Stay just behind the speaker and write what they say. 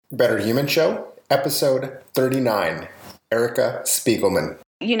Better Human Show, episode 39, Erica Spiegelman.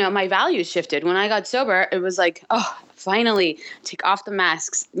 You know, my values shifted. When I got sober, it was like, oh, finally, take off the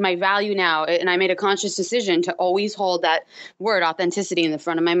masks. My value now. And I made a conscious decision to always hold that word authenticity in the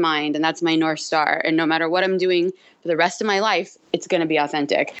front of my mind. And that's my North Star. And no matter what I'm doing for the rest of my life, it's going to be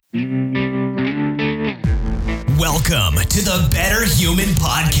authentic. Welcome to the Better Human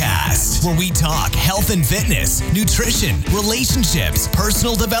Podcast, where we talk health and fitness, nutrition, relationships,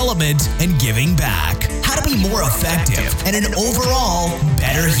 personal development, and giving back. How to be more effective and an overall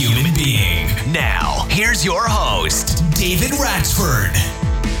better human being. Now, here's your host, David Ratchford.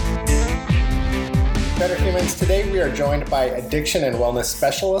 Better Humans, today we are joined by addiction and wellness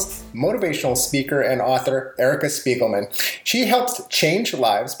specialist, motivational speaker, and author Erica Spiegelman. She helps change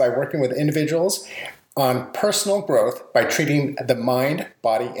lives by working with individuals on personal growth by treating the mind,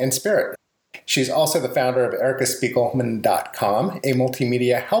 body, and spirit. She's also the founder of ericaspiegelman.com, a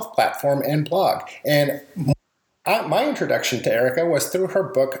multimedia health platform and blog. And my introduction to Erica was through her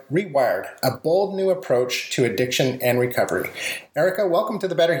book, Rewired, a bold new approach to addiction and recovery. Erica, welcome to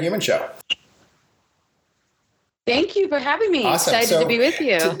the Better Human Show. Thank you for having me. Awesome. Excited to be with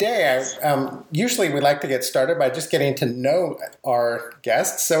you. Today, usually we like to get started by just getting to know our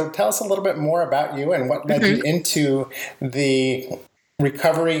guests. So tell us a little bit more about you and what led you into the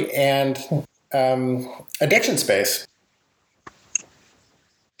recovery and addiction space.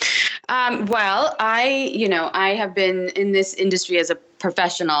 Well, I have been in this industry as a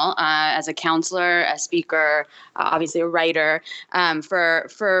professional, as a counselor, a speaker, obviously a writer,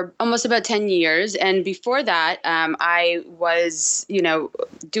 for almost about 10 years. And before that, I was,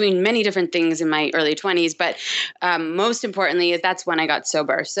 doing many different things in my early 20s. But most importantly, that's when I got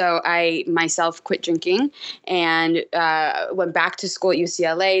sober. So I myself quit drinking and went back to school at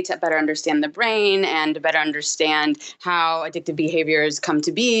UCLA to better understand the brain and to better understand how addictive behaviors come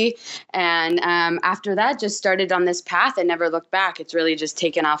to be. And after that, just started on this path and never looked back. It's really just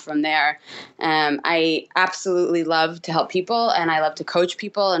taken off from there. I absolutely love to help people, and I love to coach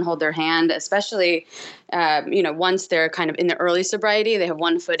people and hold their hand, especially, once they're kind of in the early sobriety, they have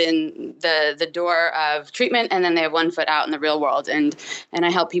one foot in the door of treatment, and then they have one foot out in the real world. And I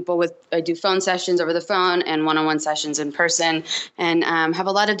help people I do phone sessions over the phone and one-on-one sessions in person, and have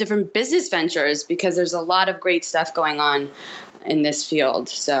a lot of different business ventures because there's a lot of great stuff going on in this field.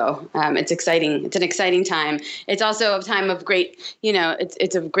 So it's exciting. It's an exciting time. It's also a time of great,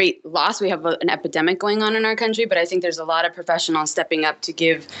 it's a great loss. We have an epidemic going on in our country, but I think there's a lot of professionals stepping up to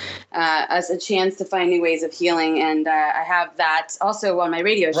give us a chance to find new ways of healing. And I have that also on my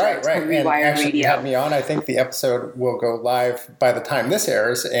radio show. Right. Rewired And actually, Radio. you had me on. I think the episode will go live by the time this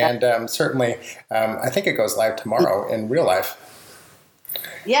airs. And certainly, I think it goes live tomorrow in real life.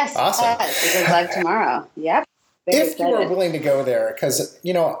 Yes. Awesome. It goes live tomorrow. Yep. If you were willing to go there, because,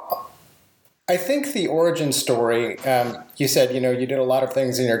 I think the origin story, you said, you did a lot of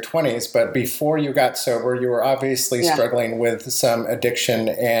things in your 20s, but before you got sober, you were obviously struggling with some addiction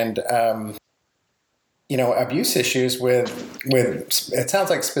and, abuse issues with it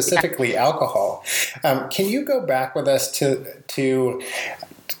sounds like specifically alcohol. Can you go back with us to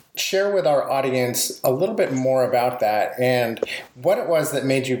share with our audience a little bit more about that and what it was that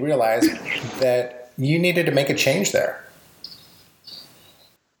made you realize that you needed to make a change there?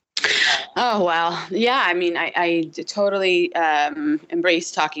 Oh, well, yeah. I mean, I totally embrace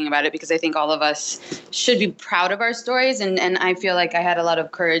talking about it because I think all of us should be proud of our stories. And I feel like I had a lot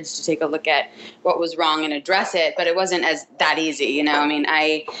of courage to take a look at what was wrong and address it, but it wasn't that easy. I mean,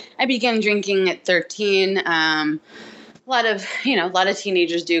 I began drinking at 13. A lot of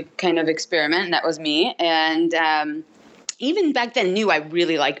teenagers do kind of experiment, and that was me. And even back then knew I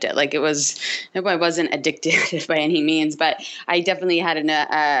really liked it. Like I wasn't addicted by any means, but I definitely had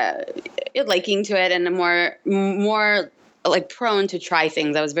a liking to it and a more like prone to try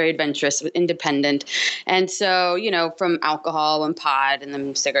things. I was very adventurous, independent. And so, from alcohol and pot and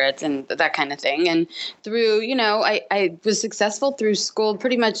then cigarettes and that kind of thing. And through, I was successful through school,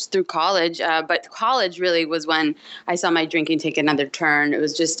 pretty much through college. But college really was when I saw my drinking take another turn. It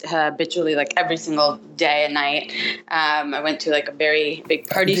was just habitually like every single day and night. I went to like a very big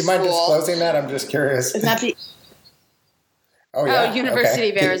party school. Do you mind disclosing that? I'm just curious. It's not the... Oh, yeah. University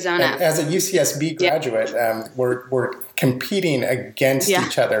of Arizona. And as a UCSB graduate, we're competing against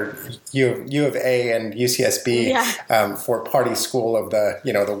each other, U of A and UCSB, for party school of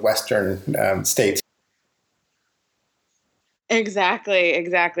the Western states.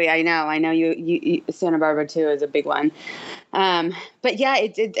 Exactly. I know. You Santa Barbara too is a big one. But yeah,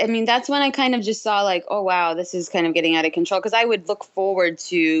 I mean, that's when I kind of just saw like, oh, wow, this is kind of getting out of control. Cause I would look forward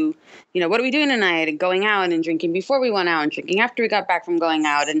to, what are we doing tonight? And going out and drinking before we went out and drinking after we got back from going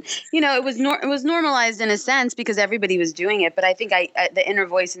out. And, it was normalized in a sense because everybody was doing it. But I think the inner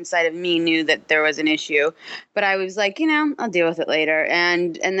voice inside of me knew that there was an issue, but I was like, I'll deal with it later.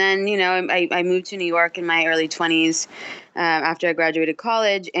 And then, I moved to New York in my early 20s. After I graduated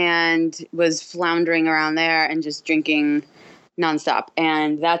college, and was floundering around there and just drinking nonstop.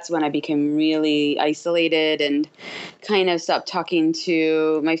 And that's when I became really isolated and kind of stopped talking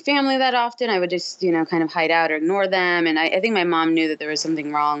to my family that often. I would just, kind of hide out or ignore them. And I think my mom knew that there was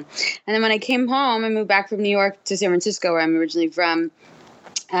something wrong. And then when I came home, I moved back from New York to San Francisco, where I'm originally from.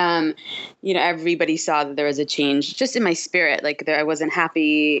 Everybody saw that there was a change just in my spirit. Like I wasn't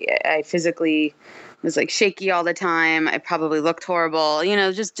happy. I physically was like shaky all the time. I probably looked horrible,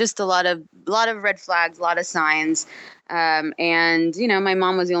 just a lot of red flags, a lot of signs. And, my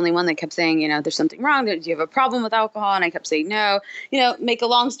mom was the only one that kept saying, there's something wrong. Do you have a problem with alcohol? And I kept saying no. Make a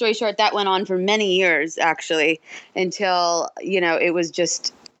long story short, that went on for many years, actually, until, it was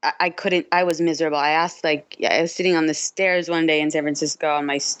just, I was miserable. I was sitting on the stairs one day in San Francisco on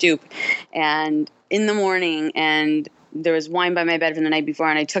my stoop, and in the morning, and there was wine by my bed from the night before,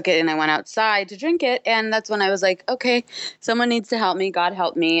 and I took it and I went outside to drink it. And that's when I was like, okay, someone needs to help me. God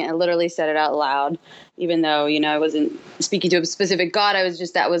help me. I literally said it out loud, even though, I wasn't speaking to a specific God.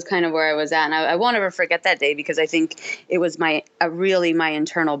 that was kind of where I was at. And I won't ever forget that day, because I think it was really my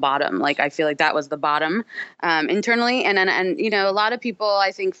internal bottom. Like, I feel like that was the bottom, internally. And a lot of people,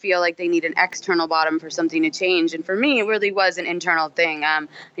 I think, feel like they need an external bottom for something to change. And for me, it really was an internal thing. I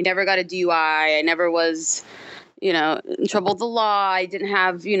never got a DUI. I never was, in trouble with the law. I didn't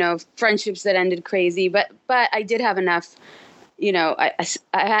have, friendships that ended crazy, but I did have enough,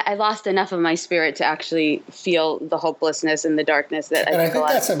 I lost enough of my spirit to actually feel the hopelessness and the darkness that I think a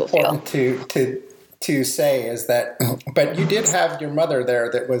lot of people feel. And I think that's important to say, is that, but you did have your mother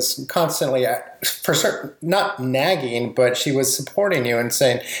there that was constantly, for certain, not nagging, but she was supporting you and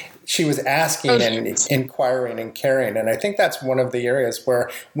saying, she was asking and inquiring and caring. And I think that's one of the areas where,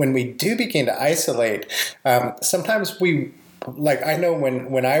 when we do begin to isolate, sometimes I know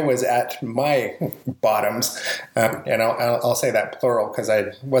when I was at my bottoms, and I'll say that plural because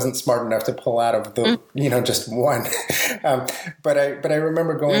I wasn't smart enough to pull out of the, just one. But I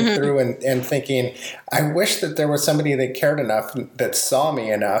remember going through and thinking, I wish that there was somebody that cared enough, that saw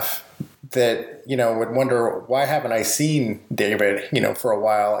me enough, that, would wonder, why haven't I seen David, for a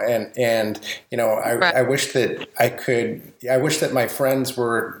while? And I wish that I wish that my friends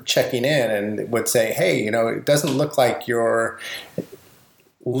were checking in and would say, hey, it doesn't look like you're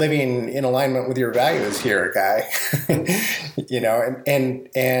living in alignment with your values here, guy. and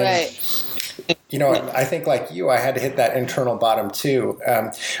right. I think, like you, I had to hit that internal bottom too.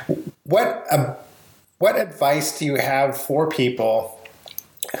 What advice do you have for people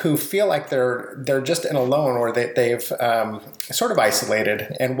who feel like they're just in alone, or that they've sort of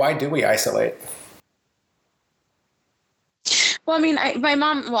isolated? And why do we isolate? Well, I mean, my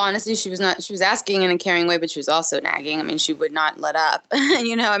mom, well, honestly, she was asking in a caring way, but she was also nagging. I mean, she would not let up,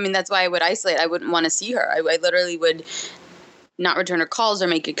 that's why I would isolate. I wouldn't want to see her. I literally would not return her calls or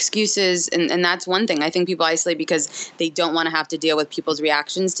make excuses. And that's one thing. I think people isolate because they don't want to have to deal with people's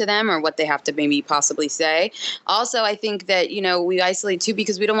reactions to them or what they have to maybe possibly say. Also, I think that, we isolate too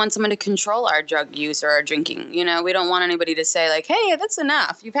because we don't want someone to control our drug use or our drinking. We don't want anybody to say like, hey, that's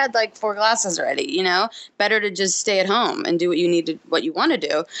enough. You've had like 4 glasses already, better to just stay at home and do what you want to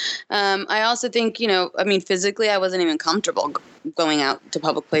do. I also think, physically I wasn't even comfortable going out to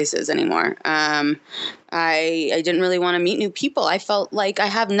public places anymore. I didn't really want to meet new people. I felt like I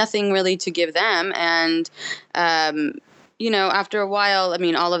have nothing really to give them. And, after a while,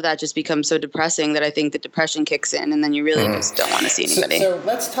 all of that just becomes so depressing that I think the depression kicks in, and then you really just don't want to see anybody. So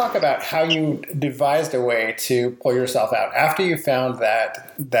let's talk about how you devised a way to pull yourself out. After you found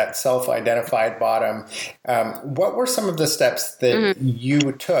that self-identified bottom, what were some of the steps that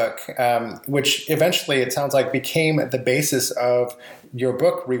you took, which eventually, it sounds like, became the basis of your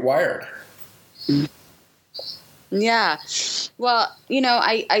book, Rewired? Yeah. Well,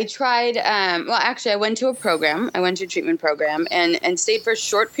 I tried, actually I went to a program. I went to a treatment program and stayed for a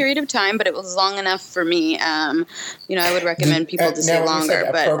short period of time, but it was long enough for me. I would recommend people to stay longer.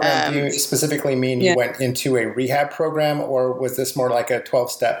 You said program, do you specifically mean you went into a rehab program, or was this more like a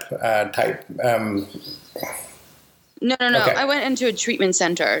 12-step type? No. Okay. I went into a treatment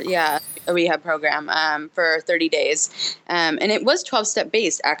center. Yeah. A rehab program, for 30 days. And it was 12-step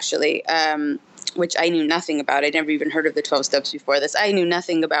based, actually. which I knew nothing about. I'd never even heard of the 12 steps before this. I knew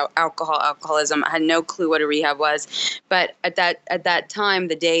nothing about alcoholism. I had no clue what a rehab was. But at that time,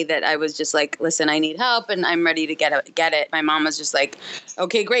 the day that I was just like, listen, I need help and I'm ready to get it, my mom was just like,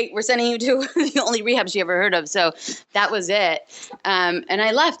 okay, great. We're sending you to the only rehab she ever heard of. So that was it. And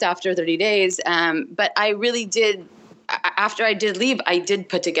I left after 30 days. But I really did. After I did leave, I did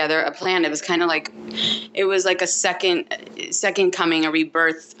put together a plan. It was kind of like, it was like a second coming, a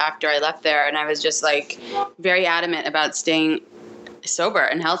rebirth after I left there. And I was just like very adamant about staying sober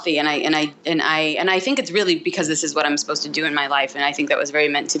and healthy. And I think it's really because this is what I'm supposed to do in my life. And I think that was very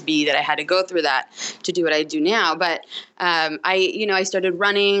meant to be, that I had to go through that to do what I do now. But I started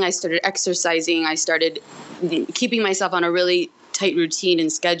running, I started exercising, I started keeping myself on a really tight routine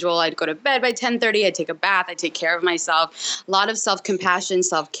and schedule. I'd go to bed by 10:30. I'd take a bath. I'd take care of myself. A lot of self-compassion,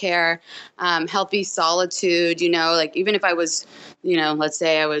 self-care, healthy solitude, like even if I was, let's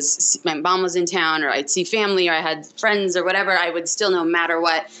say my mom was in town or I'd see family or I had friends or whatever, I would still, no matter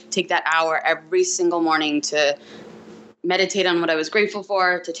what, take that hour every single morning to meditate on what I was grateful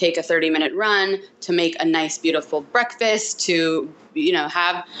for, to take a 30-minute run, to make a nice, beautiful breakfast, to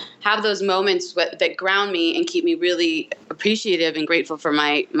have those moments that ground me and keep me really appreciative and grateful for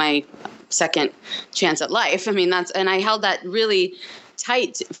my second chance at life. I mean, and I held that really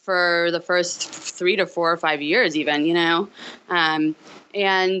tight for the first 3 to 4 or 5 years even, and,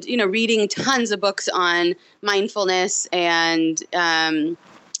 reading tons of books on mindfulness and,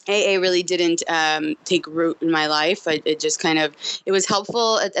 AA really didn't take root in my life. It just it was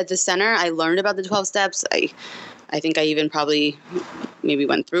helpful at the center. I learned about the 12 steps. I think I even probably maybe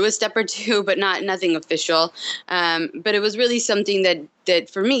went through a step or two, but nothing official. But it was really something that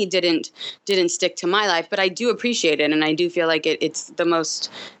for me didn't stick to my life, but I do appreciate it. And I do feel like it's the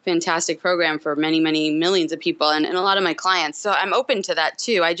most fantastic program for many, many millions of people and a lot of my clients. So I'm open to that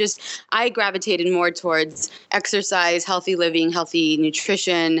too. I gravitated more towards exercise, healthy living, healthy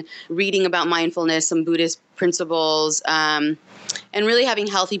nutrition, reading about mindfulness, some Buddhist principles, and really having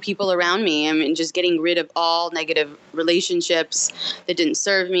healthy people around me. I mean, just getting rid of all negative relationships that didn't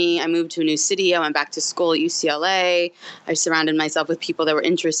serve me. I moved to a new city. I went back to school at UCLA. I surrounded myself with people that were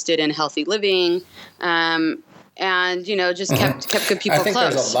interested in healthy living. And, just kept good people close. I think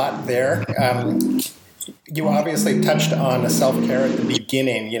there's a lot there. You obviously touched on self-care at the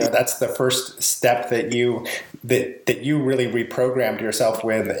beginning. That's the first step that you really reprogrammed yourself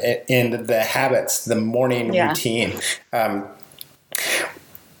with in the habits, the morning routine.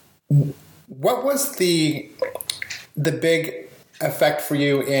 What was the big effect for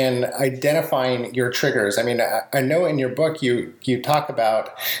you in identifying your triggers? I mean, I know in your book you talk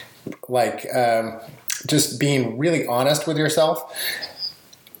about just being really honest with yourself.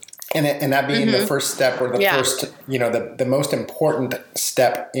 And that being the first step or the first, the most important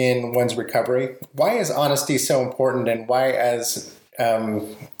step in one's recovery. Why is honesty so important, and why as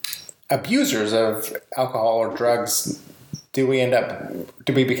abusers of alcohol or drugs do we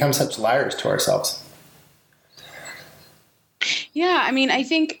become such liars to ourselves? Yeah, I mean, I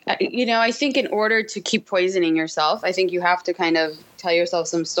think in order to keep poisoning yourself, I think you have to kind of tell yourself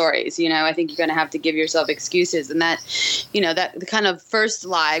some stories. I think you're going to have to give yourself excuses, and that, that the kind of first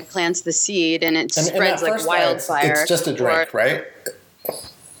lie plants the seed, and it spreads like wildfire. It's just a drink, right?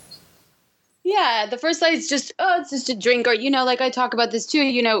 Yeah, the first lie is just, it's just a drink, or like I talk about this too.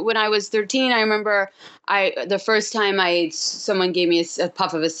 When I was 13, I remember the first time someone gave me a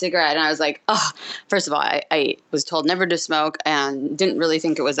puff of a cigarette, and I was like, first of all, I was told never to smoke and didn't really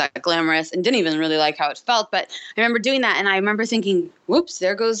think it was that glamorous and didn't even really like how it felt. But I remember doing that, and I remember thinking, whoops,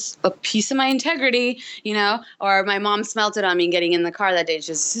 there goes a piece of my integrity, or my mom smelt it on me getting in the car that day.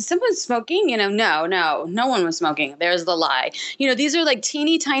 Just, is someone smoking? No one was smoking. There's the lie. These are like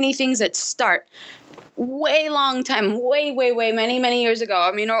teeny tiny things that start way long time, way, many, many years ago.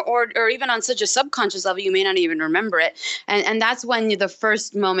 I mean, or even on such a subconscious level, you may not even remember it. And that's when the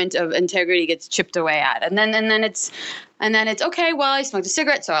first moment of integrity gets chipped away at. And then it's okay, well, I smoked a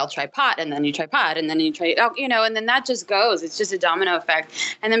cigarette, so I'll try pot. And then you try pot, and then you try, and then that just goes. It's just a domino effect.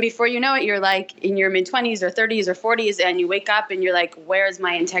 And then before you know it, you're like in your mid-20s or 30s or 40s, and you wake up and you're like, where's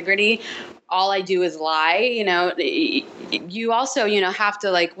my integrity? All I do is lie. You also, have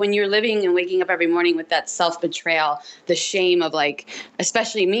to, when you're living and waking up every morning with that self-betrayal, the shame of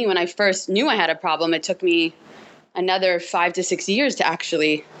especially me, when I first knew I had a problem, it took me another 5 to 6 years to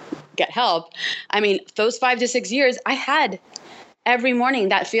actually get help. I mean, those 5 to 6 years, I had every morning,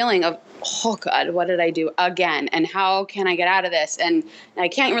 that feeling of, oh God, what did I do again? And how can I get out of this? And I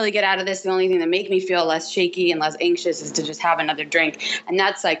can't really get out of this. The only thing that makes me feel less shaky and less anxious is to just have another drink. And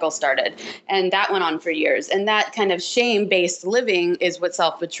that cycle started. And that went on for years. And that kind of shame-based living is what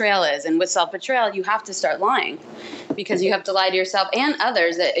self-betrayal is. And with self-betrayal, you have to start lying, because you have to lie to yourself and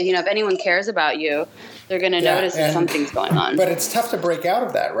others that, if anyone cares about you, they're going to notice that something's going on. But it's tough to break out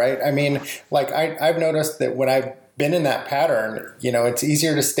of that, right? I mean, like I've noticed that when I've been in that pattern, it's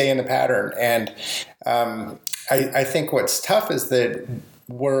easier to stay in the pattern. And I think what's tough is that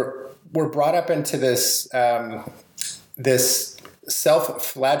we're brought up into this this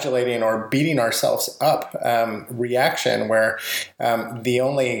self-flagellating or beating ourselves up reaction where the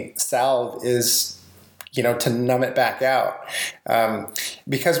only salve is to numb it back out,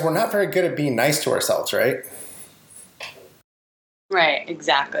 because we're not very good at being nice to ourselves, right? Right,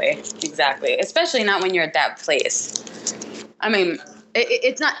 exactly. Especially not when you're at that place. I mean,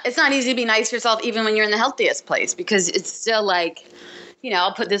 it's not easy to be nice to yourself even when you're in the healthiest place, because it's still like,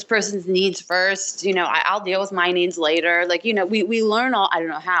 I'll put this person's needs first. I'll deal with my needs later. Like, we learn all, I don't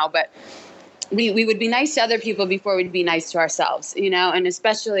know how, but we would be nice to other people before we'd be nice to ourselves, and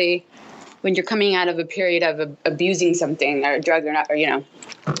especially when you're coming out of a period of abusing something, or a drug, or not, or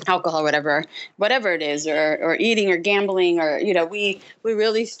alcohol, whatever it is, or eating or gambling, or we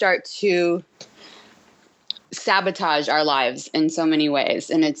really start to sabotage our lives in so many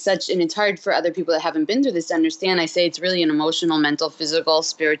ways. And it's hard for other people that haven't been through this to understand. I say it's really an emotional, mental, physical,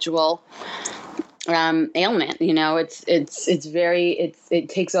 spiritual ailment. It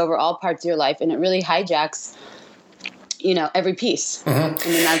takes over all parts of your life, and it really hijacks every piece. Mm-hmm.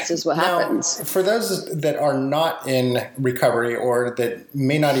 I mean, that's just what happens. For those that are not in recovery, or that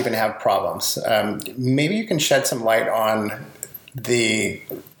may not even have problems, maybe you can shed some light on the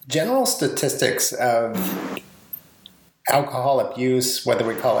general statistics of alcohol abuse, whether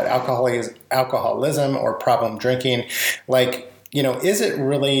we call it alcoholism or problem drinking. Like, is it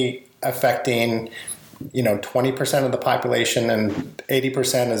really affecting 20% of the population, and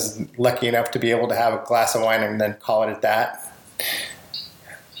 80% is lucky enough to be able to have a glass of wine and then call it at that?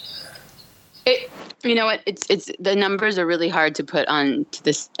 You know what? It's the numbers are really hard to put on to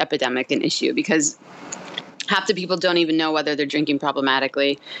this epidemic and issue, because half the people don't even know whether they're drinking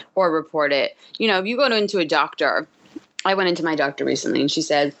problematically or report it. If you go into a doctor, I went into my doctor recently, and she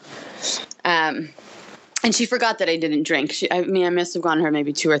said, and she forgot that I didn't drink. I must have gone to her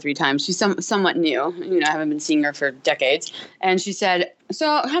maybe 2 or 3 times. She's somewhat new. I haven't been seeing her for decades. And she said, so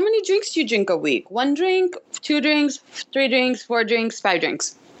how many drinks do you drink a week? 1 drink, 2 drinks, 3 drinks, 4 drinks, 5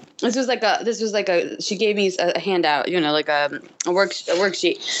 drinks. This was like she gave me a handout, like a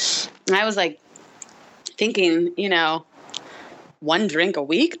worksheet. And I was like thinking, 1 drink a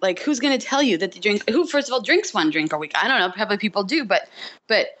week? Like, who's going to tell you that who first of all drinks 1 drink a week? I don't know. Probably people do, but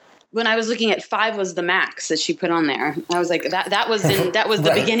when I was looking at 5 was the max that she put on there. I was like, that was the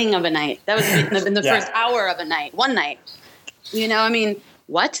right. Beginning of a night. That was in the first hour of a night, one night. I mean,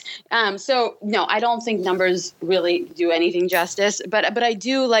 what? So no, I don't think numbers really do anything justice. But I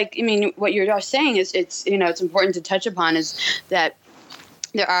do what you're saying is it's important to touch upon is that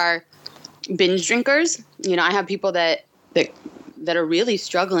there are binge drinkers. I have people that are really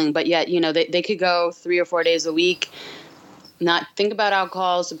struggling, but yet they could go 3 or 4 days a week, not think about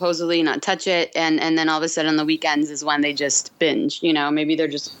alcohol, supposedly not touch it. And then all of a sudden on the weekends is when they just binge, maybe they're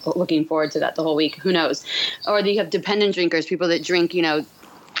just looking forward to that the whole week. Who knows? Or you have dependent drinkers, people that drink,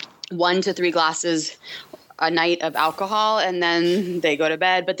 1 to 3 glasses a night of alcohol, and then they go to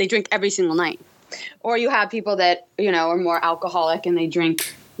bed, but they drink every single night. Or you have people that, are more alcoholic and they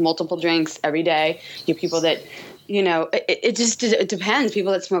drink multiple drinks every day. You have people that, it depends.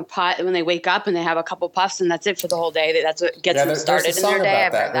 People that smoke pot, when they wake up and they have a couple puffs and that's it for the whole day. That's what gets them started in their day.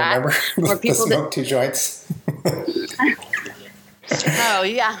 I've heard that. Remember? Or people the smoke 2 joints. Oh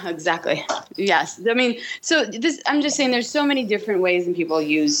yeah, exactly. Yes. I mean, I'm just saying there's so many different ways and people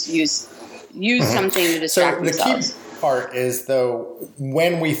use something to distract themselves. So the key part is, though,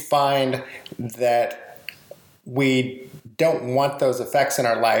 when we find that we don't want those effects in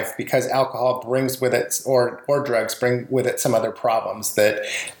our life because alcohol brings with it, or drugs bring with it some other problems,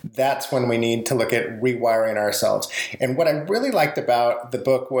 that's when we need to look at rewiring ourselves. And what I really liked about the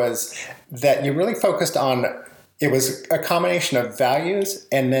book was that you really focused on, it was a combination of values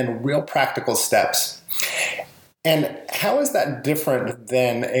and then real practical steps. And how is that different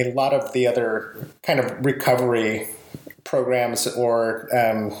than a lot of the other kind of recovery programs or,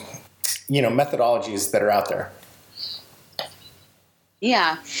 methodologies that are out there?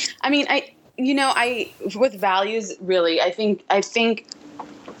 Yeah. I mean, with values, really, I think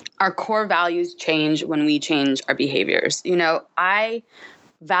our core values change when we change our behaviors. I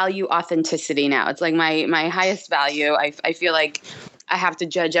value authenticity now. It's like my highest value. I feel like I have to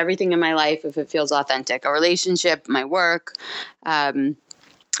judge everything in my life if it feels authentic. A relationship, my work,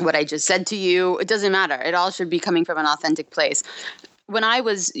 what I just said to you, it doesn't matter. It all should be coming from an authentic place. When I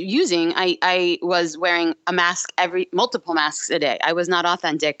was using, I was wearing a mask, multiple masks a day. I was not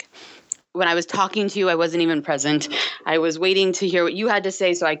authentic. When I was talking to you, I wasn't even present. I was waiting to hear what you had to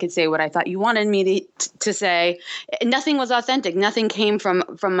say so I could say what I thought you wanted me to say. Nothing was authentic. Nothing came from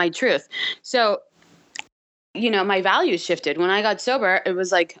my truth. So, my values shifted. When I got sober, it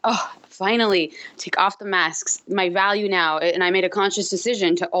was like, oh, finally take off the masks. My value now. And I made a conscious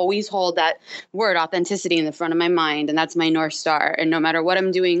decision to always hold that word authenticity in the front of my mind. And that's my North Star. And no matter what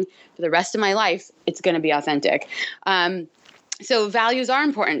I'm doing for the rest of my life, it's going to be authentic. So values are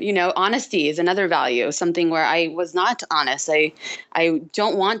important. Honesty is another value, something where I was not honest. I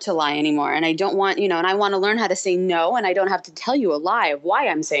don't want to lie anymore. And I don't want, and I want to learn how to say no. And I don't have to tell you a lie of why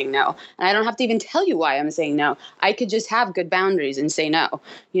I'm saying no. And I don't have to even tell you why I'm saying no. I could just have good boundaries and say no.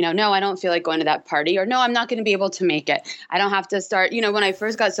 No, I don't feel like going to that party, or no, I'm not going to be able to make it. I don't have to start, when I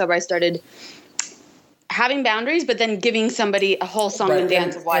first got sober, I started having boundaries, but then giving somebody a whole song and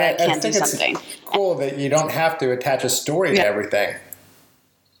dance of why I can't do something. It's cool that you don't have to attach a story to everything.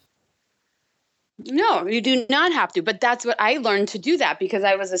 No, you do not have to. But that's what I learned to do that because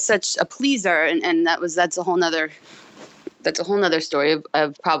I was such a pleaser, and that's a whole nother story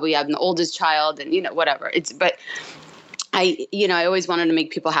of probably I'm the oldest child and whatever. But I always wanted to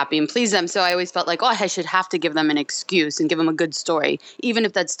make people happy and please them. So I always felt like, I should have to give them an excuse and give them a good story, even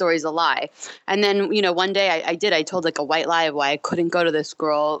if that story is a lie. And then, one day I told like a white lie of why I couldn't go to this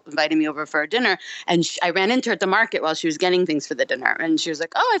girl inviting me over for a dinner. And I ran into her at the market while she was getting things for the dinner. And she was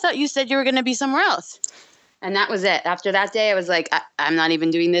like, I thought you said you were going to be somewhere else. And that was it. After that day, I was like, I'm not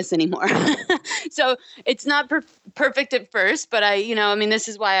even doing this anymore. So it's not perfect at first, but this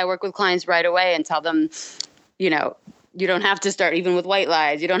is why I work with clients right away and tell them, you don't have to start even with white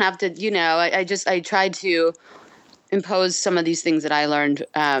lies. You don't have to, I tried to impose some of these things that I learned so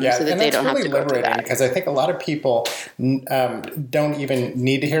that they don't have to go through that. It's really liberating because I think a lot of people don't even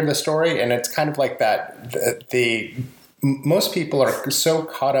need to hear the story. And it's kind of like that. Most people are so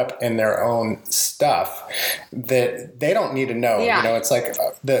caught up in their own stuff that they don't need to know. Yeah. It's like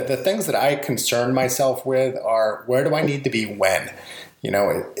the things that I concern myself with are where do I need to be when?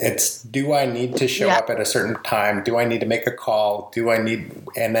 It's do I need to show up at a certain time? Do I need to make a call?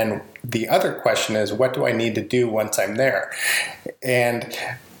 And then the other question is, what do I need to do once I'm there? And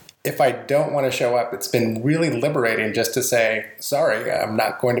if I don't want to show up, it's been really liberating just to say, sorry, I'm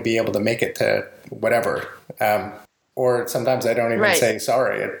not going to be able to make it to whatever. Or sometimes I don't even say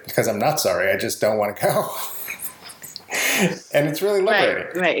sorry because I'm not sorry. I just don't want to go. And it's really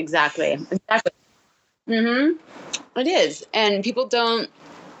liberating. Right, exactly. Mm-hmm. It is. And people don't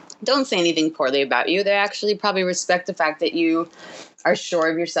say anything poorly about you. They actually probably respect the fact that you are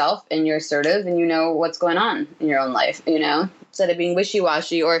sure of yourself and you're assertive and you know what's going on in your own life, instead of being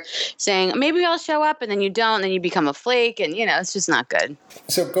wishy-washy or saying, maybe I'll show up and then you don't, and then you become a flake and, it's just not good.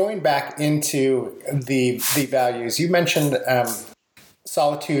 So going back into the values, you mentioned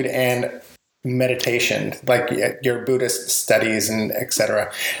solitude and meditation, like your Buddhist studies and et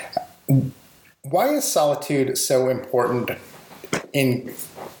cetera. Why is solitude so important in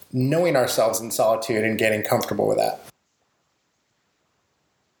knowing ourselves in solitude and getting comfortable with that?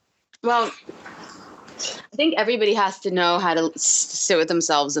 Well, I think everybody has to know how to sit with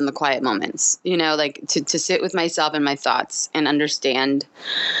themselves in the quiet moments, like to sit with myself and my thoughts and understand,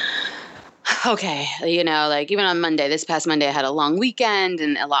 okay, like even on this past Monday, I had a long weekend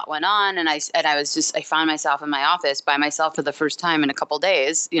and a lot went on. And I found myself in my office by myself for the first time in a couple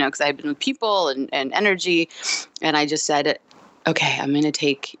days, because I had been with people and energy. And I just said, okay, I'm going to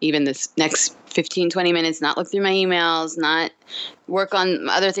take even this next 15, 20 minutes, not look through my emails, not work on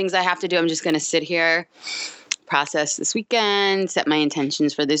other things I have to do. I'm just going to sit here, process this weekend, set my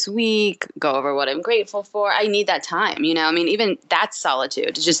intentions for this week, go over what I'm grateful for. I need that time, even that's solitude.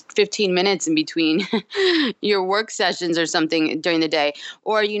 It's just 15 minutes in between your work sessions or something during the day.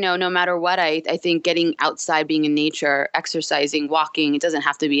 Or, no matter what, I think getting outside, being in nature, exercising, walking, it doesn't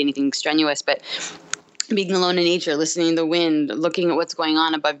have to be anything strenuous, but being alone in nature, listening to the wind, looking at what's going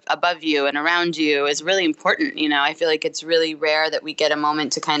on above you and around you is really important. I feel like it's really rare that we get a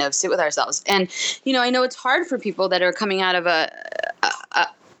moment to kind of sit with ourselves. And, I know it's hard for people that are coming out of a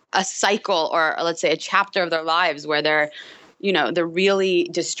cycle or let's say a chapter of their lives where they're really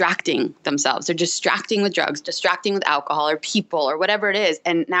distracting themselves. They're distracting with drugs, distracting with alcohol or people or whatever it is.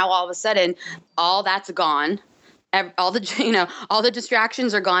 And now all of a sudden, all that's gone. all the, all the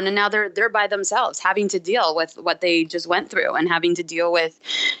distractions are gone, and now they're by themselves, having to deal with what they just went through, and having to deal with,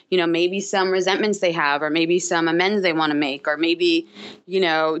 maybe some resentments they have, or maybe some amends they want to make, or maybe,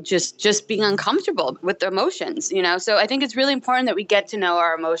 just being uncomfortable with the emotions, So I think it's really important that we get to know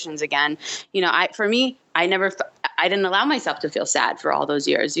our emotions again. For me, I didn't allow myself to feel sad for all those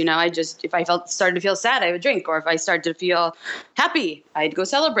years. If I started to feel sad, I would drink, or if I started to feel happy, I'd go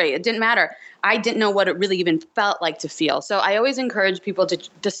celebrate. It didn't matter. I didn't know what it really even felt like to feel. So I always encourage people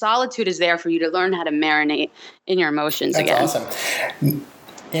the solitude is there for you to learn how to marinate in your emotions again. That's awesome.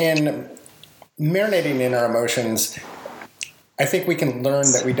 In marinating in our emotions, I think we can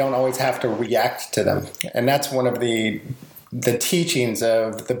learn that we don't always have to react to them. And that's one of the teachings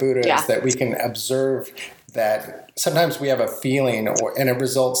of the Buddha, is that we can observe that sometimes we have a feeling and it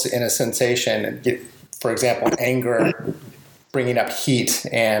results in a sensation. For example, anger bringing up heat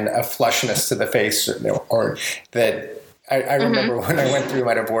and a flushness to the face, or that I remember when I went through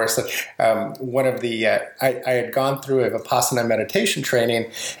my divorce, one of the I had gone through a Vipassana meditation training,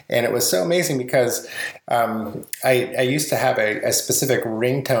 and it was so amazing because I used to have a specific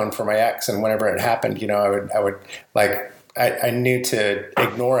ringtone for my ex, and whenever it happened, I would I knew to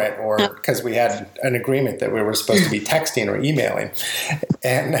ignore it, or because we had an agreement that we were supposed to be texting or emailing,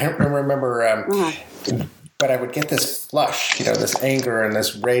 and I remember. But I would get this flush, this anger and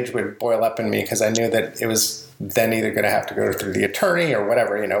this rage would boil up in me because I knew that it was then either going to have to go through the attorney or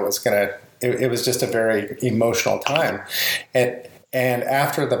whatever, it was just a very emotional time. And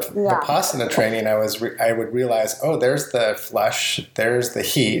after the Vipassana training, I would realize, oh, there's the flush, there's the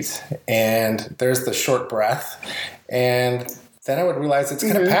heat, and there's the short breath. And then I would realize it's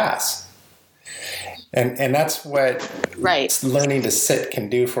going to pass. And that's what learning to sit can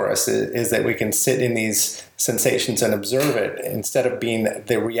do for us, is that we can sit in these sensations and observe it. Instead of being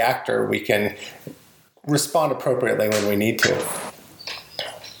the reactor, we can respond appropriately when we need to.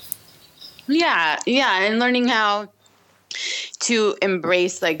 Yeah, and learning how to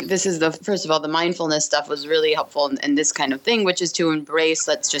embrace, this is first of all, the mindfulness stuff was really helpful in this kind of thing, which is to embrace,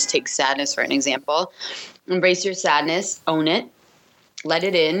 let's just take sadness for an example. Embrace your sadness, own it, let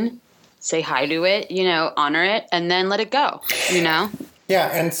it in. Say hi to it, honor it, and then let it go, Yeah,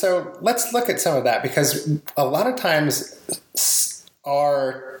 and so let's look at some of that, because a lot of times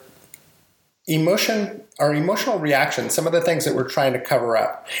our emotional reaction, some of the things that we're trying to cover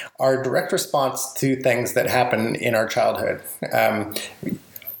up, are a direct response to things that happen in our childhood.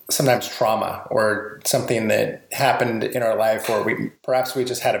 Sometimes trauma, or something that happened in our life where perhaps we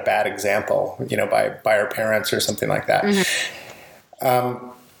just had a bad example, by our parents or something like that.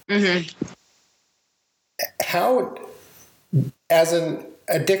 How, as an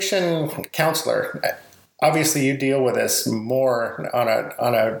addiction counselor, obviously you deal with this more on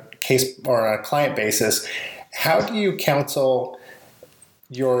a case or on a client basis. How do you counsel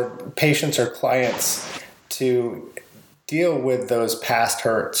your patients or clients to deal with those past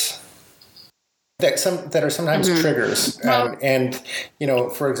hurts that are sometimes triggers? And,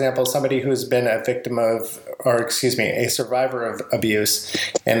 for example, somebody who's been a victim of, a survivor of abuse,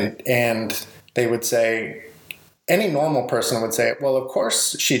 and they would say, any normal person would say, well, of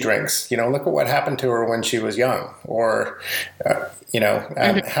course she drinks, look at what happened to her when she was young, or,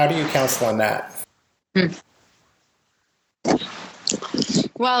 how do you counsel on that?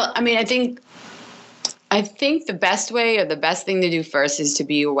 Well, I think the best way, or the best thing to do first, is to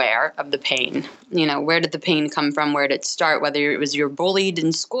be aware of the pain. Where did the pain come from? Where did it start? Whether it was you were bullied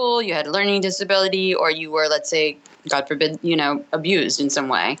in school, you had a learning disability, or you were, let's say, God forbid, abused in some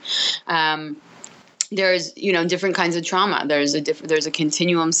way. There's, different kinds of trauma. There's a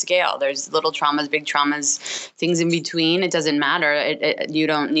continuum scale. There's little traumas, big traumas, things in between. It doesn't matter. You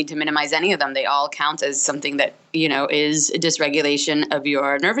don't need to minimize any of them. They all count as something that, is a dysregulation of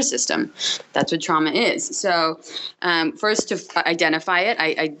your nervous system. That's what trauma is. So first, to identify it,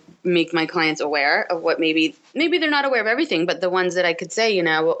 I make my clients aware of what maybe they're not aware of everything, but the ones that I could say,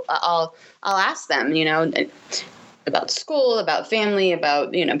 I'll ask them, about school, about family,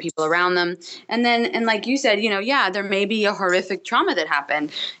 about, people around them. And like you said, there may be a horrific trauma that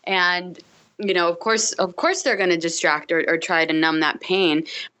happened. And, of course they're going to distract or try to numb that pain.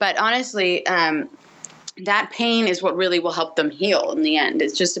 But honestly, that pain is what really will help them heal in the end.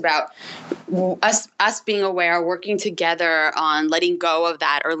 It's just about us being aware, working together on letting go of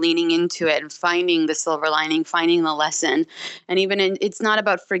that, or leaning into it and finding the silver lining, finding the lesson. And it's not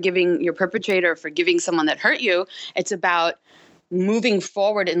about forgiving your perpetrator or forgiving someone that hurt you. It's about moving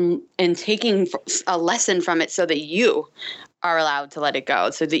forward and taking a lesson from it so that you are allowed to let it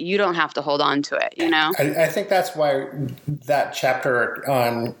go so that you don't have to hold on to it, you know? I think that's why that chapter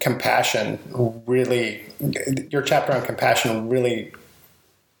on compassion really, your chapter on compassion really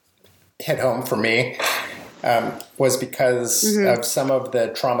hit home for me, was because of some of the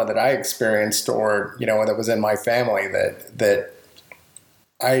trauma that I experienced, or, you know, that was in my family, that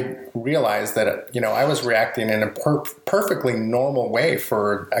I realized that, you know, I was reacting in a perfectly normal way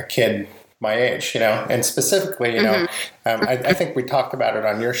for a kid my age, you know, and specifically, you know, I think we talked about it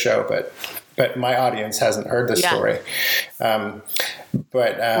on your show, but my audience hasn't heard this story.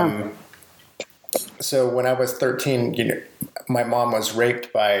 So when I was 13, you know, my mom was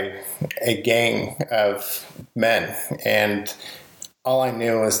raped by a gang of men, and all I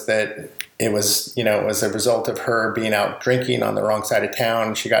knew was that it was, you know, it was a result of her being out drinking on the wrong side of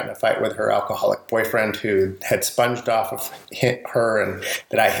town. She got in a fight with her alcoholic boyfriend who had sponged off of her and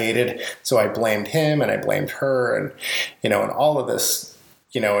that I hated. So I blamed him and I blamed her, and, you know, and all of this,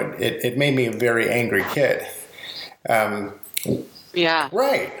 you know, it made me a very angry kid. Yeah.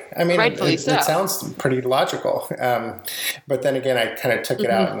 Right. I mean, rightfully so. It sounds pretty logical. But then again, I kind of took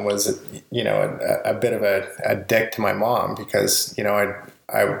it out and was, you know, a bit of a dick to my mom because, you know,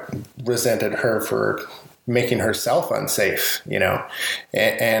 I resented her for making herself unsafe, you know,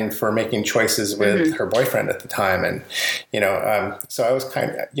 and for making choices with her boyfriend at the time. And, you know, so I was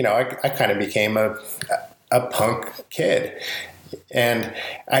kind of, you know, I kind of became a punk kid. And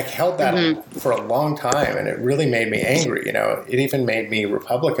I held that for a long time, and it really made me angry. You know, it even made me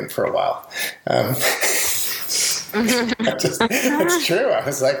Republican for a while. It's true. I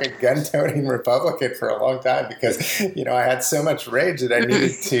was like a gun-toting Republican for a long time because, you know, I had so much rage that I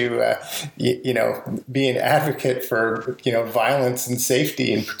needed to, you know, be an advocate for, you know, violence and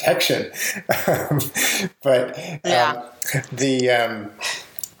safety and protection. At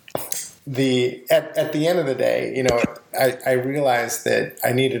the end of the day, you know, I realized that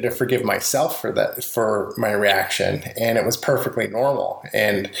I needed to forgive myself for my reaction, and it was perfectly normal,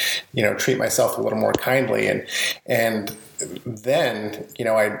 and, you know, treat myself a little more kindly, and then, you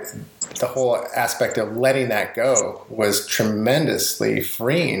know, the whole aspect of letting that go was tremendously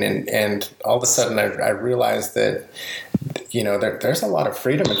freeing, and all of a sudden I realized that, you know, there's a lot of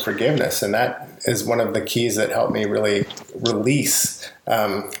freedom and forgiveness, and that is one of the keys that helped me really release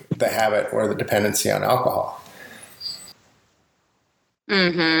the habit or the dependency on alcohol.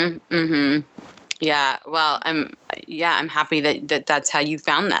 Yeah. Well, I'm happy that that's how you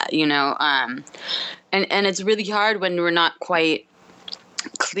found that, you know, and it's really hard when we're not quite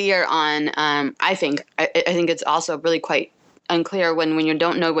clear on, I think it's also really quite unclear when you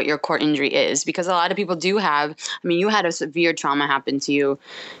don't know what your core injury is, because a lot of people do have, I mean, you had a severe trauma happen to you.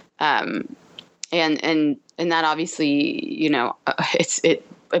 And that obviously, you know, it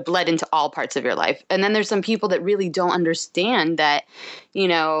bled into all parts of your life. And then there's some people that really don't understand that, you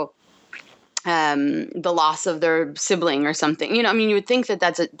know, the loss of their sibling or something, you know, I mean, you would think that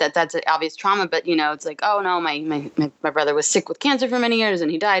that's an obvious trauma, but, you know, it's like, oh no, my brother was sick with cancer for many years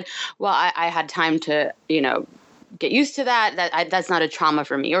and he died. Well, I had time to, you know, get used to that's not a trauma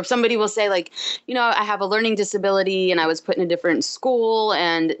for me. Or if somebody will say, like, you know, I have a learning disability and I was put in a different school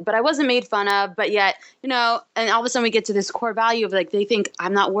but I wasn't made fun of, but yet, you know, and all of a sudden we get to this core value of, like, they think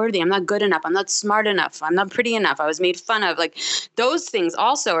I'm not worthy, I'm not good enough, I'm not smart enough, I'm not pretty enough, I was made fun of. Like, those things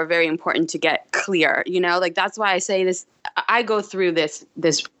also are very important to get clear, you know, like, that's why I say this, I go through this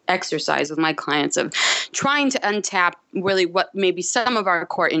exercise with my clients of trying to untap really what maybe some of our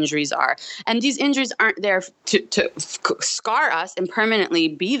core injuries are. And these injuries aren't there to scar us and permanently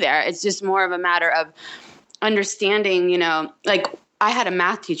be there. It's just more of a matter of understanding, you know, like, I had a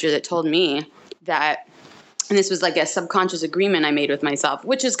math teacher that told me that, and this was like a subconscious agreement I made with myself,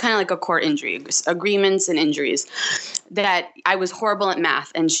 which is kind of like a core injury, agreements and injuries, that I was horrible at math.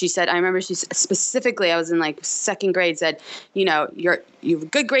 And she said, I remember she specifically, I was in like second grade, said, you know, you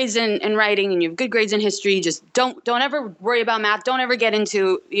have good grades in writing and you have good grades in history. Just don't ever worry about math. Don't ever get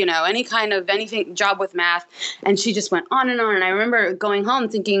into, you know, anything job with math. And she just went on. And I remember going home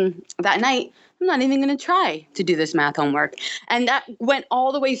thinking that night, I'm not even going to try to do this math homework. And that went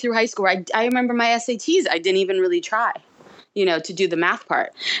all the way through high school. I remember my SATs, I didn't even really try, you know, to do the math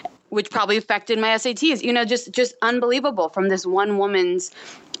part, which probably affected my SATs, you know, just unbelievable from this one woman's,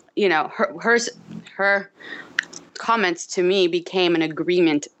 you know, her comments to me became an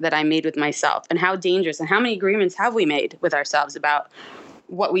agreement that I made with myself. And how dangerous, and how many agreements have we made with ourselves about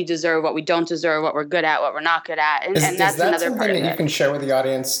what we deserve, what we don't deserve, what we're good at, what we're not good at. And that's another part of it. Something that you can share with the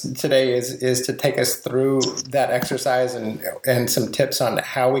audience today is to take us through that exercise and some tips on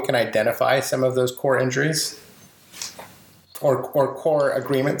how we can identify some of those core injuries or core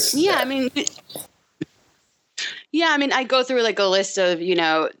agreements? Yeah, I mean, Yeah, I mean, I go through like a list of,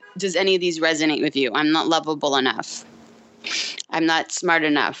 does any of these resonate with you? I'm not lovable enough. I'm not smart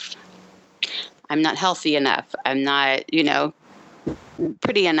enough. I'm not healthy enough. I'm not,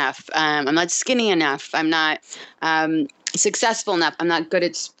 pretty enough. I'm not skinny enough. I'm not successful enough. I'm not good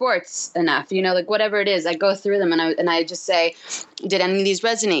at sports enough. Like whatever it is, I go through them and I just say, did any of these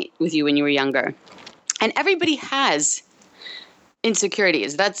resonate with you when you were younger? And everybody has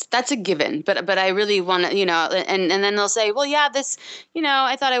insecurities. That's a given. But I really want to, and then they'll say, well, yeah, this,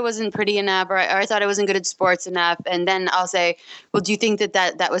 I thought I wasn't pretty enough, or I thought I wasn't good at sports enough. And then I'll say, well, do you think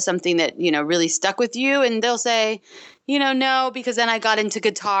that was something that, really stuck with you? And they'll say, no, because then I got into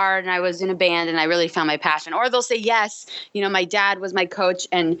guitar and I was in a band and I really found my passion. Or they'll say, yes, my dad was my coach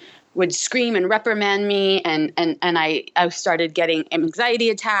and would scream and reprimand me. And I started getting anxiety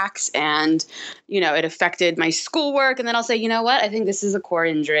attacks and, it affected my schoolwork. And then I'll say, you know what, I think this is a core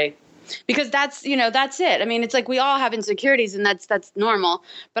injury. Because that's it. I mean, it's like we all have insecurities and that's normal.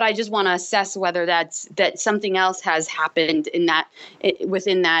 But I just want to assess whether that something else has happened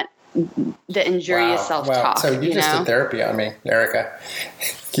within that, the injurious self-talk. Wow. So you just did therapy on me, Erica.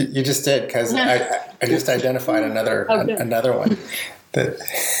 You just did, because I just identified another one. And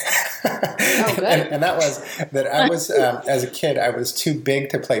that was that I was as a kid, I was too big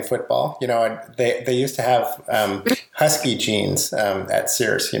to play football. They used to have husky jeans at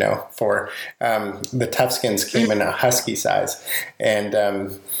Sears. For the Toughskins came in a husky size, and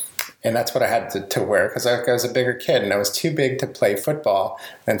that's what I had to wear because I was a bigger kid and I was too big to play football.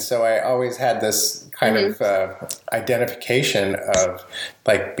 And so I always had this kind of identification of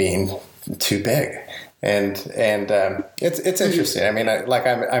like being too big. And it's interesting. I mean,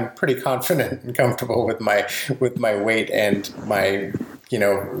 I'm pretty confident and comfortable with my weight and my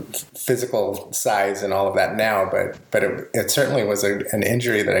physical size and all of that now. But it certainly was an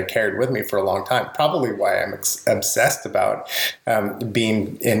injury that I carried with me for a long time. Probably why I'm obsessed about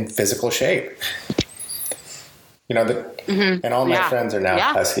being in physical shape. And all my friends are now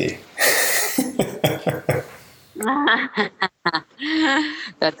husky.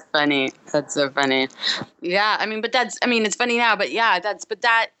 That's funny. That's so funny. Yeah. I mean, it's funny now, but yeah, that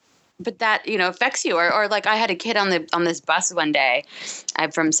affects you. Or like I had a kid on this bus one day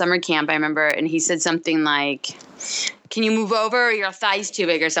from summer camp, I remember, and he said something like, can you move over, or your thigh's too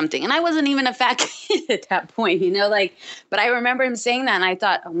big or something? And I wasn't even a fat kid at that point, but I remember him saying that and I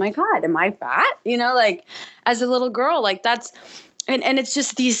thought, oh my God, am I fat? As a little girl, like that's, and it's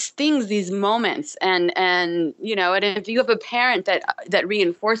just these things, these moments. And if you have a parent that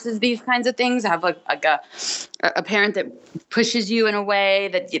reinforces these kinds of things, have like a parent that pushes you in a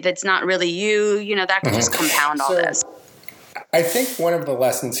way that's not really you, that can just compound all this. I think one of the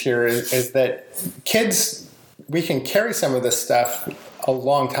lessons here is that kids, we can carry some of this stuff a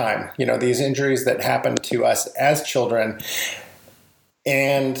long time, these injuries that happen to us as children.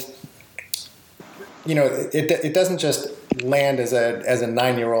 And, it doesn't just land as a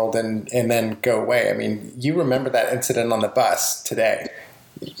 9-year-old and then go away. I mean, you remember that incident on the bus today,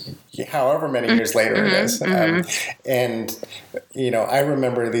 however many years later it is. And, I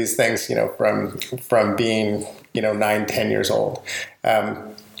remember these things, from being, 9, 10 years old.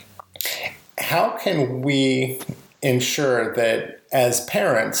 How can we ensure that as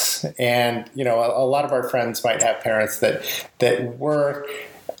parents, and, a lot of our friends might have parents that were,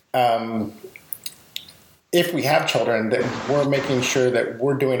 if we have children, that we're making sure that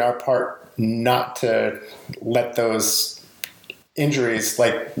we're doing our part not to let those injuries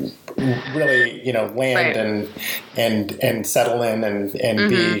like really, land and settle in and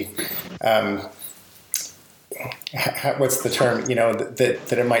be, what's the term,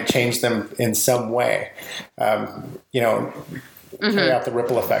 that it might change them in some way, carry out the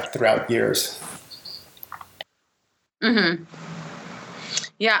ripple effect throughout years. Mm-hmm.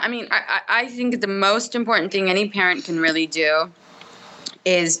 Yeah, I mean, I think the most important thing any parent can really do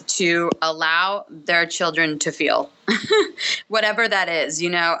is to allow their children to feel whatever that is,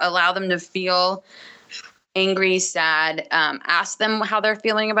 allow them to feel angry, sad, ask them how they're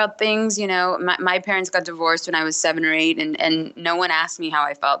feeling about things. My parents got divorced when I was 7 or 8 and no one asked me how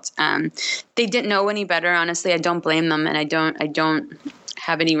I felt. They didn't know any better. Honestly, I don't blame them. And I don't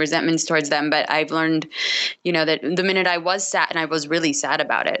have any resentments towards them, but I've learned, that the minute I was sad, and I was really sad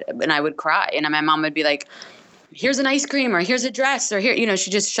about it, and I would cry, and my mom would be like, here's an ice cream, or here's a dress, or here, she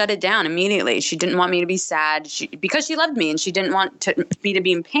just shut it down immediately. She didn't want me to be sad because she loved me and she didn't want me to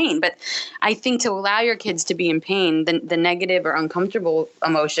be in pain. But I think to allow your kids to be in pain, the negative or uncomfortable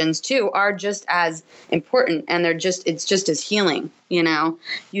emotions too are just as important, and it's just as healing, You know,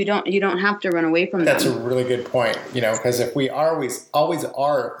 you don't have to run away from That's them. a really good point, because if we always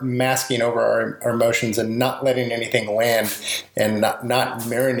are masking over our emotions and not letting anything land and not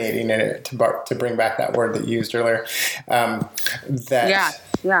marinating in it, to bring back that word that you used earlier,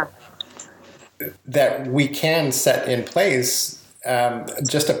 that we can set in place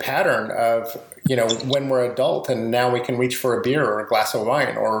just a pattern of, when we're adult and now we can reach for a beer or a glass of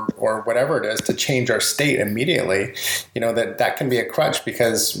wine or whatever it is to change our state immediately, that can be a crutch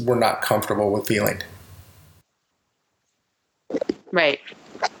because we're not comfortable with feeling. Right.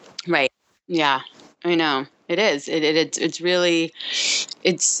 Yeah, I know. It is. It's really,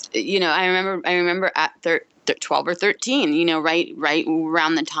 I remember at 12 or 13, right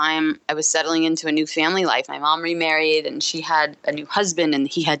around the time I was settling into a new family life. My mom remarried and she had a new husband and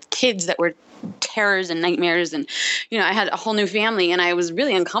he had kids that were terrors and nightmares. And, I had a whole new family and I was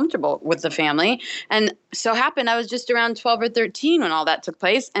really uncomfortable with the family. And so happened I was just around 12 or 13 when all that took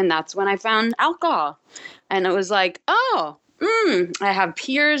place. And that's when I found alcohol. And it was like, oh, I have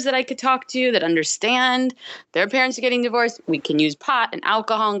peers that I could talk to that understand their parents are getting divorced. We can use pot and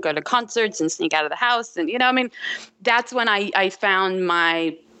alcohol and go to concerts and sneak out of the house. And, that's when I found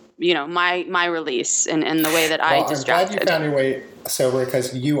my, my release and the way that I distracted. I'm glad you found your way sober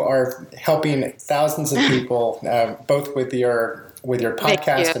because you are helping thousands of people, both with your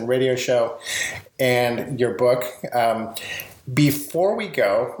podcast and radio show and your book. Before we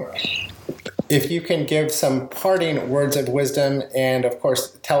go, if you can give some parting words of wisdom and, of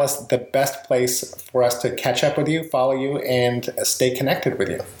course, tell us the best place for us to catch up with you, follow you, and stay connected with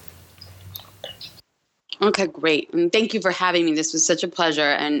you. Okay, great. And thank you for having me. This was such a pleasure.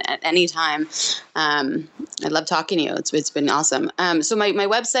 And at any time, I love talking to you. It's been awesome. So my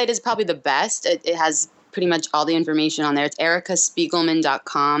website is probably the best. It has pretty much all the information on there. It's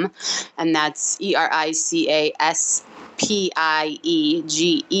ericaspiegelman.com. And that's ERICASPIEGELMAN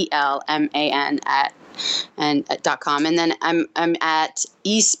 .com. And then I'm at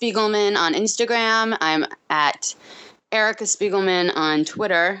eSpiegelman on Instagram. I'm at Erica Spiegelman on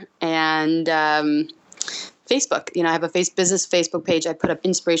Twitter and Facebook. I have a business Facebook page. I put up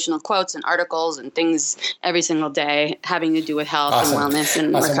inspirational quotes and articles and things every single day having to do with health and wellness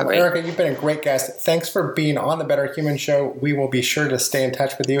and recovery. Well, Erica, you've been a great guest. Thanks for being on the Better Human Show. We will be sure to stay in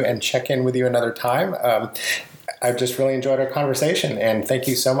touch with you and check in with you another time. I've just really enjoyed our conversation, and thank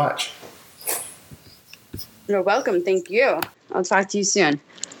you so much. You're welcome. Thank you. I'll talk to you soon.